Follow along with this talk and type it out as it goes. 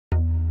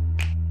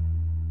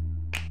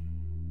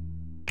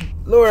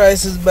Lord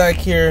Ice is back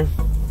here.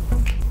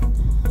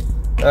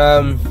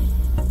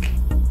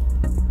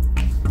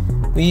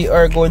 We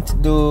are going to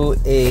do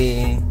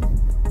a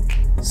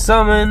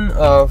summon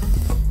of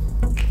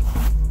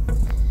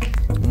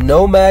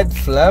Nomad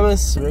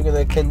Flamos. We're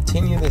gonna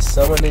continue the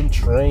summoning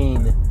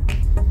train.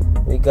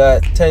 We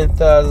got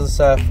 10,000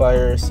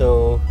 sapphire,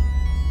 so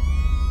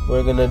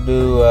we're gonna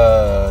do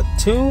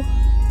 2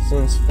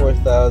 since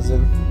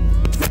 4,000.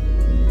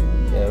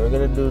 Yeah, we're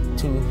gonna do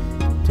two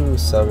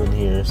summon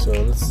here. So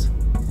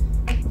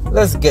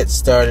let's get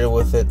started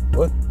with it.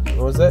 What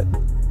was that?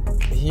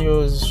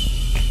 Heroes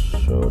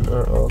shown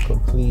are all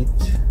complete.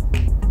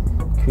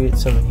 Create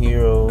some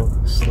hero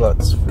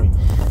slots free.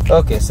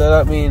 Okay, so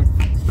that means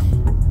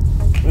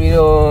we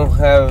don't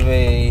have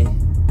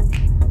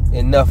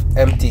enough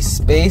empty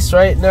space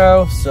right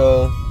now,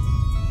 so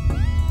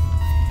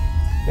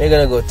we're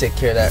gonna go take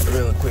care of that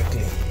real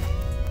quickly.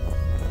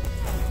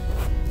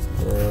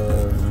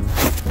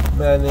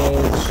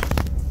 Manage,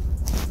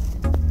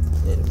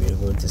 and we're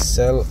going to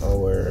sell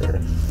our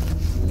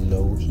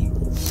low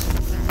heroes,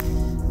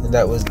 and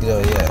that was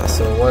good. Yeah,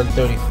 so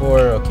 134.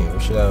 Okay, we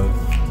should have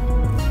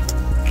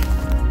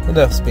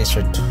enough space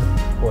for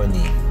 20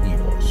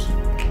 heroes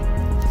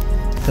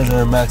because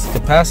our max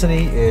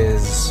capacity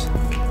is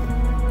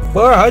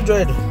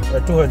 400 or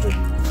 200.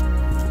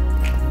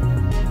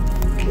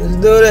 Let's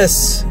do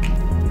this.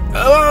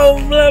 Come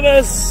on,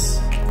 Flamos.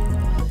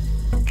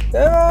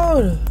 Come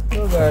on.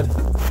 Oh god.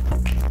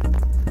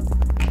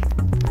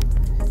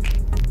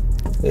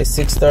 Okay,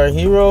 6-star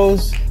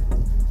heroes.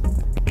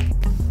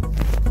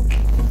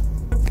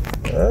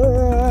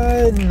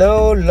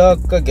 No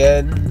luck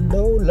again.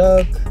 No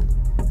luck.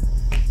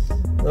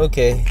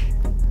 Okay.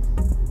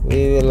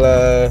 We will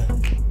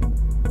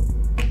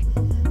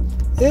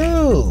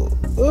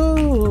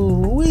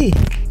Ooh wee.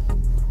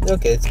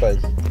 Okay, it's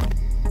fine.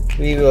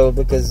 We will,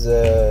 because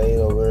you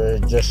know, we're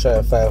just shy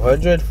of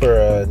 500 for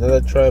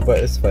another try, but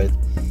it's fine.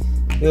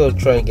 We will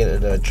try and get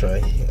another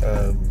try.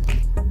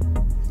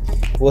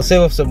 We'll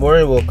save up some more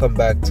and we'll come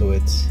back to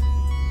it.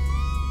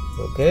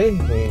 Okay,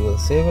 we will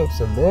save up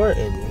some more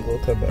and we will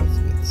come back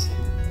to it.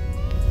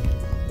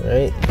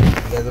 Alright, you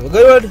guys have a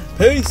good one.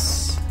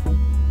 Peace.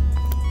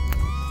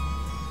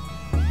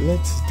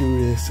 Let's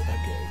do this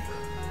again.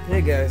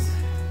 Hey guys,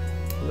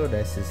 Lord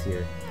Ice is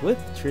here with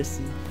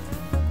Trissy.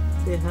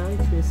 Say hi,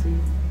 Trissy.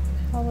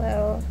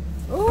 Hello.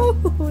 Oh,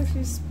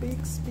 she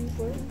speaks,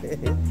 people.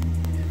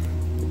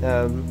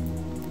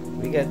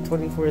 We got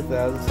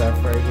 24,000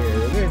 sapphire here.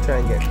 We're gonna try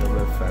and get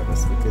Nomad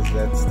Flamos because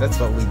that's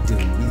what we do.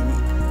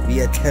 We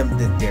attempt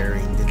the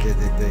daring,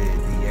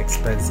 the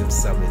expensive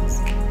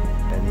summons,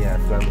 and yeah,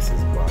 Flamos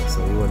is blocked,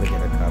 so we want to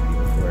get a copy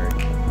before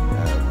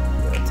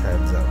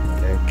time's up.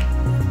 Okay.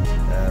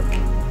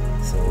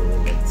 So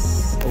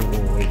let's. Oh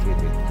wait.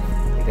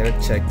 We gotta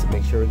check to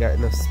make sure we got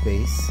enough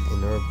space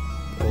in our.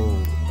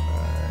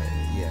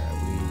 Yeah,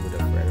 we would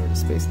have ran out of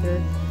space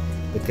there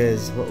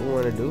because what we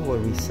want to do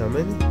when we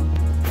summon.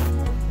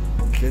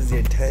 Because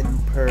they're 10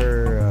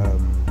 per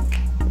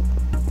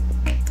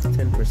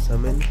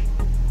summon,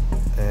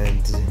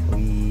 and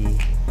we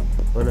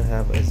want to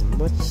have as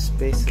much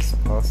space as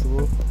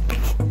possible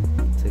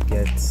to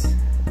get.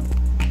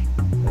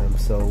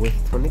 So with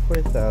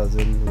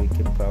 24,000, we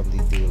could probably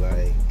do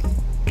like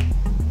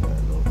I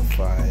don't know,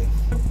 five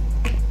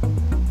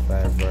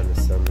run a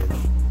summon.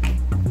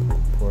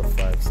 4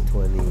 5's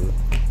 20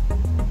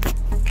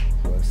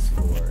 plus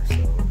 4, so.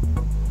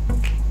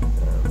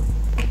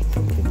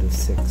 We can do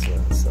 6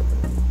 rounds summon.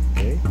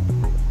 Okay,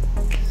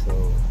 so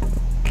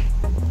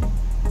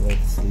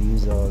let's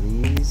use all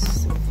these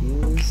to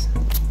fuse,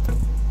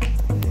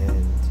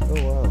 and oh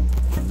wow,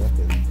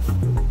 nothing.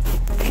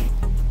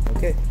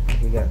 Okay,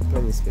 we got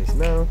plenty of space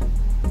now.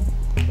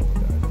 Oh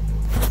god,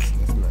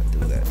 let's not do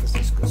that. Let's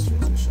just go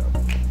straight to the shop.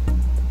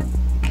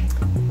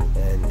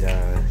 And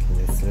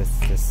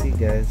let's see,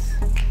 guys.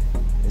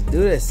 Let's do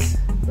this.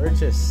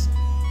 Purchase.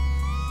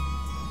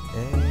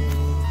 And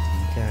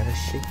got a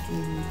shaky.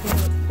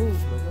 Oh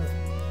my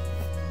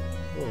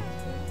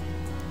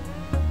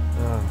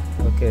god.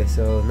 Okay,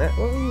 so not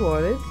what we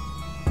wanted,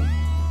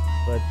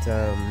 but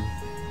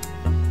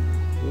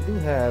we do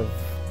have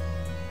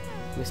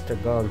Mr.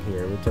 Gong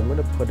here, which I'm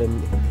gonna put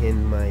him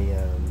in my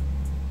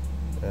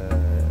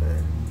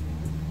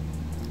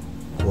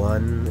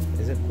Guan.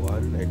 Is it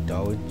Guan or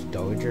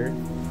Dowager?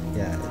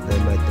 Yeah,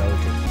 then my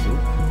Dowager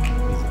group.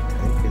 Is it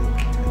tank?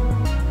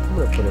 I'm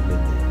gonna put him in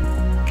there.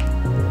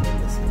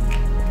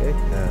 Okay,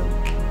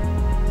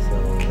 so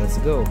let's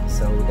go.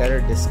 So we got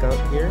our discount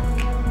here,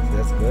 so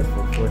that's good,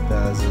 from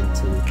 4,000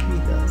 to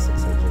 3,600.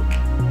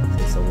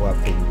 So it's a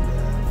whopping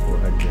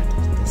 400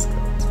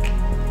 discount.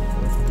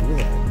 Let's do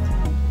that.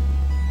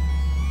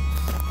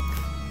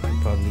 I'll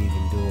probably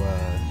even do a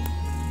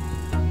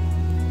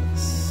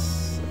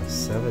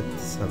 7th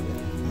summon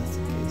if that's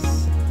the case.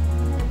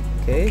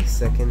 Okay,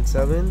 2nd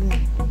summon.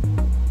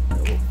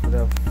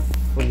 Not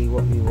fully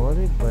what we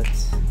wanted, but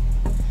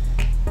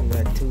we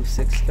got 2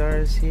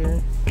 6-stars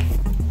here.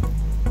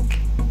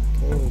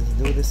 Okay, let's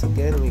do this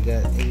again. We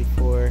got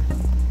 84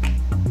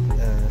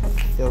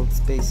 filled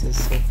space. spaces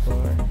so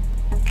far.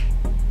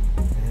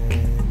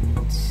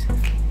 And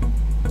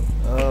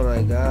oh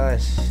my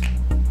gosh,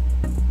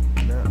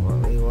 not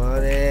what we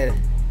wanted.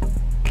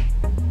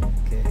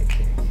 Okay,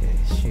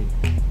 shoot.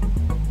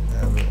 I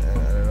don't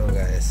know,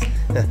 guys.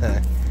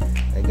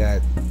 I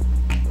got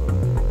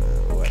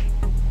what?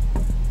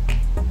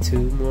 3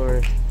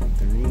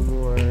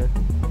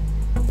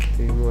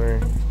 more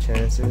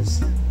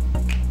chances.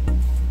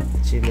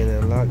 Achievement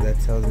unlocked. That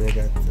tells me I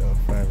got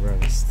 5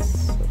 runs.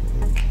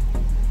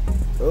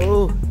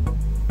 Oh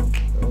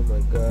my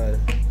god.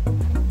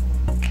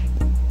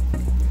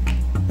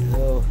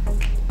 No.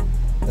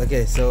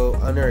 Okay, so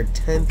on our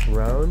 10th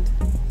round,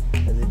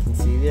 as you can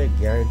see there,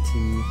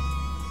 guarantee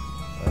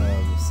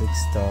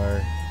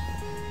 6-star.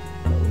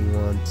 We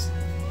want.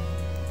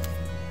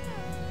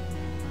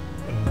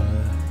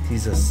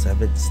 He's a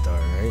 7-star,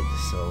 right?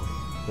 So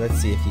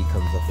let's see if he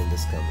comes up in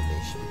this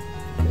combination.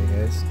 Okay,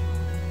 guys,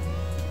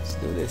 let's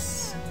do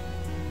this.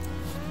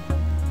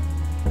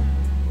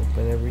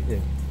 Open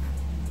everything.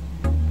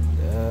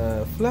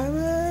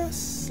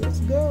 Flamos, let's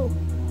go.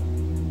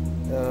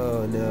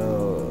 Oh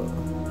no.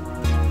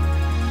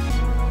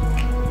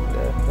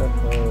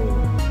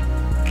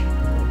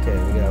 Okay,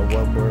 we got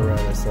 1 more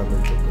round of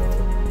summon to go.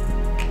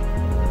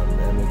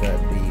 Then we got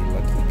the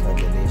lucky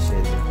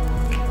combination.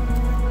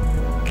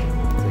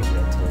 Take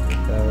that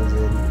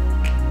 20,000.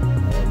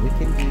 We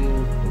can do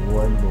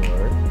 1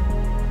 more.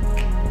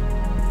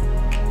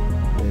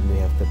 Then we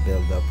have to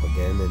build up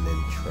again and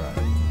then try.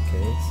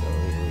 Okay, so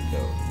here we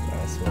go.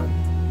 Last one.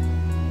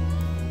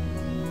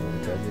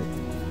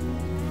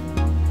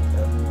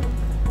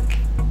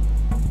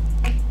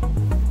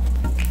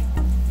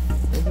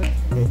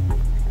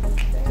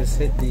 Just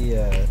hit the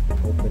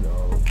open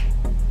all.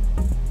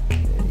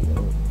 There you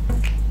go.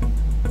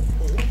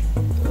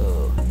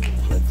 Oh,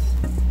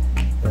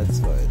 that's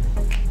fine.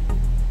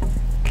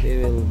 We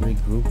will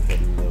regroup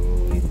and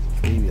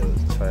we will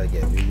try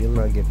again. We will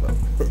not give up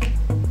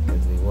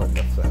because we want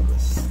the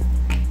Flamos.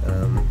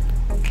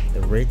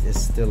 The rate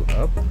is still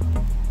up.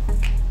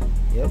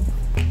 Yep,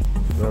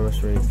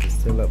 Flamos rate is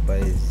still up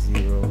by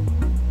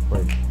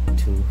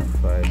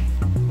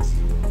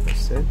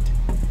 0.250%.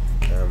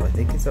 I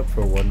think it's up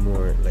for 1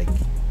 more, like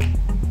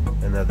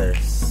another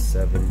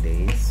 7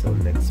 days, so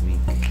next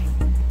week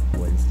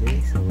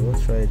Wednesday. So we'll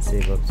try and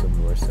save up some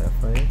more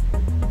sapphire,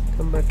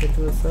 come back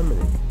into the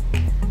summoning.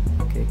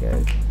 Okay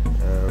guys,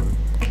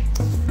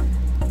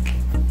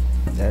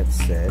 that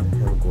said,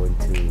 I'm going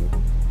to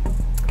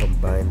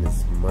combine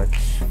as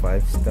much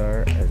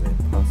 5-star as I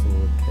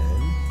possibly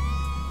can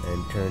and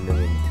turn them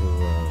into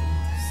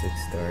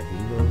 6-star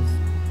heroes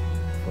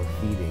for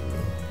feeding.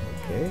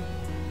 Okay,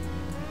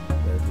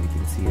 as you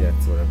can see,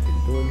 that's what I've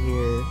been doing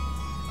here.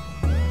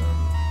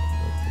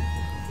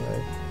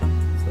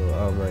 So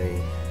all my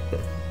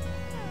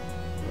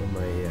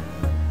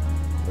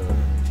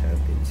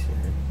champions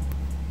here.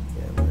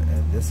 Yeah, I'm gonna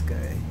add this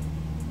guy.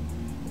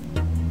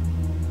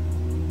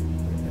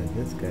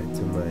 This guy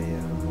to my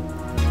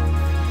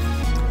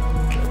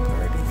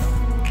party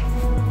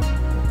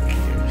over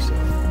here. So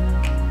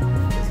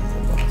this is a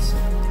boss.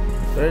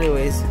 But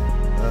anyways,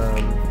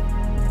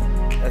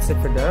 that's it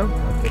for now.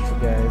 I'll catch you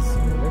guys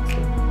in the next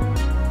one.